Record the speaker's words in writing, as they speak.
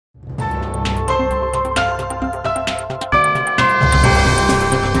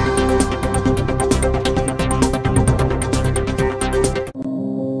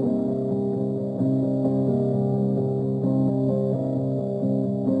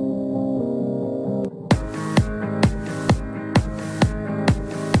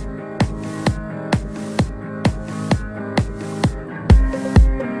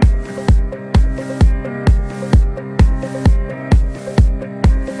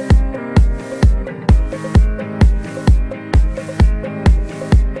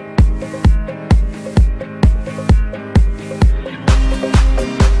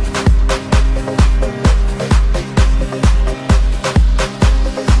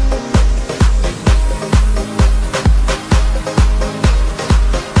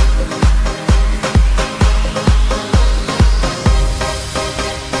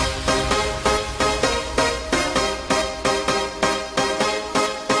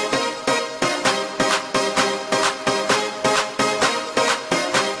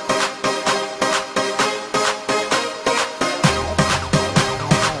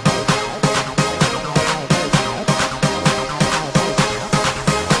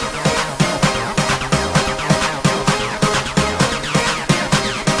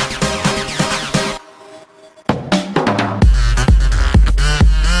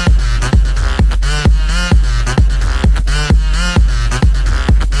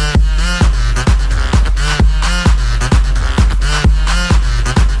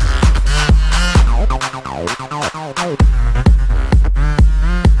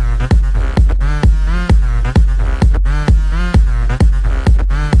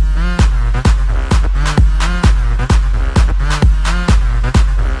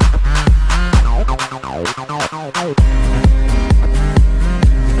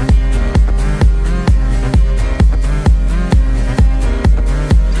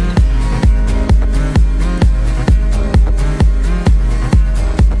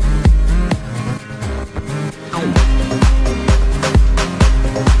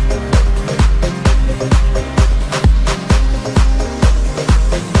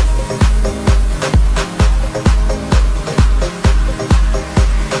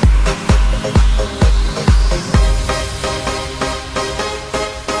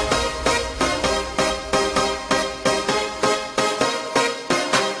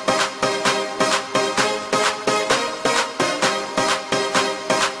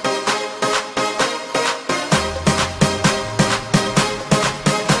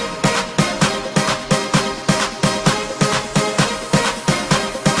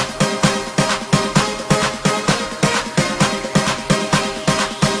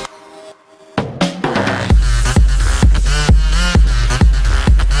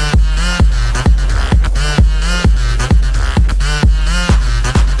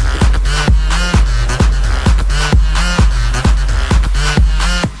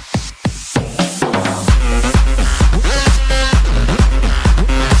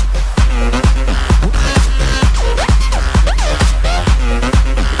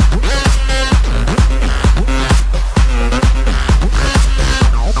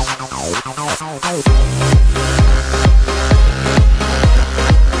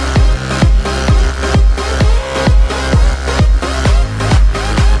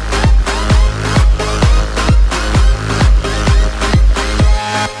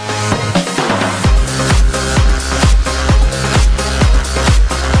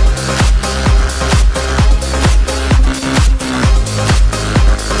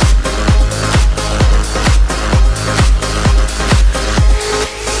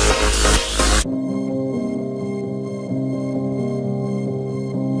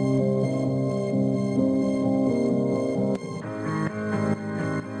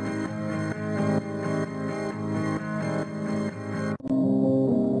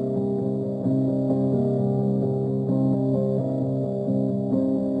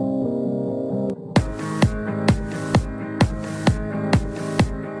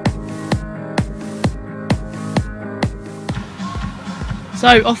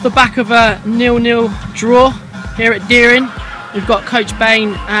So off the back of a 0-0 draw here at Deering, we've got Coach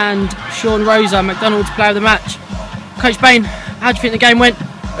Bain and Sean Rosa, McDonald's player of the match. Coach Bain, how do you think the game went?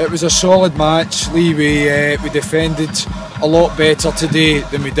 It was a solid match, Lee. We defended a lot better today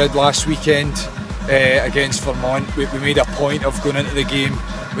than we did last weekend against Vermont. We made a point of going into the game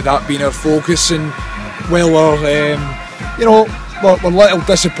with that being our focus, and while we're a little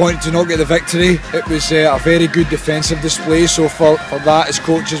disappointed to not get the victory, it was a very good defensive display, so for that as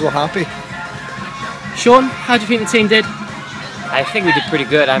coaches we're happy. Sean, how do you think the team did? I think we did pretty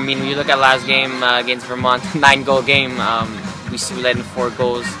good. I mean, when you look at last game against Vermont, 9-goal game, we let in 4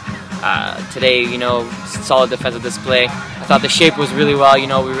 goals. Today, solid defensive display. I thought the shape was really well.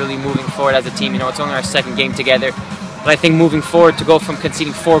 We're really moving forward as a team. It's only our second game together. But I think moving forward, to go from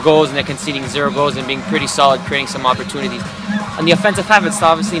conceding 4 goals and then conceding 0 goals and being pretty solid, creating some opportunities. On the offensive half, it's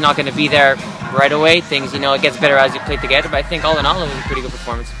obviously not going to be there right away. Things, it gets better as you play together. But I think all in all, it was a pretty good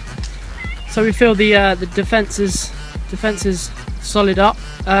performance. So we feel the defence is solid up.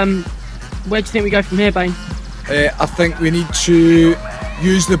 Where do you think we go from here, Bain? I think we need to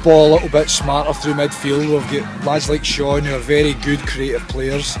use the ball a little bit smarter through midfield. We've got lads like Sean who are very good creative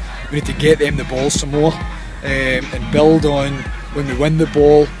players. We need to get them the ball some more and build on when we win the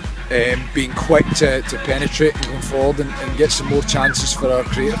ball, being quick to penetrate and going forward and get some more chances for our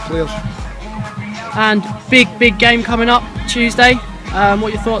creative players. And big game coming up Tuesday. What are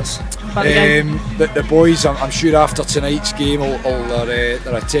your thoughts about the game? The boys, I'm sure after tonight's game, all their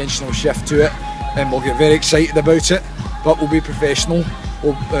attention will shift to it, and we'll get very excited about it. But we'll be professional.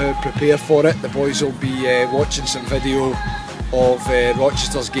 We'll prepare for it. The boys will be watching some video of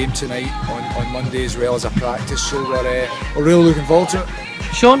Rochester's game tonight on Monday, as well as a practice. So we're really looking forward to it.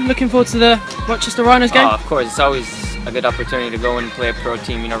 Sean, looking forward to the Rochester Rhinos game? Oh, of course, it's always a good opportunity to go and play a pro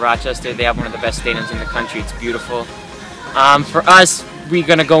team. Rochester, they have one of the best stadiums in the country. It's beautiful. For us, we're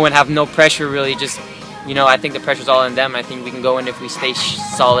gonna go and have no pressure really. Just I think the pressure's all on them. I think we can go in if we stay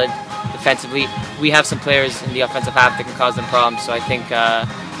solid defensively. We have some players in the offensive half that can cause them problems. So I think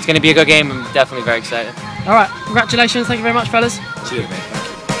it's going to be a good game. I'm definitely very excited. All right, congratulations. Thank you very much, fellas. Cheers, mate.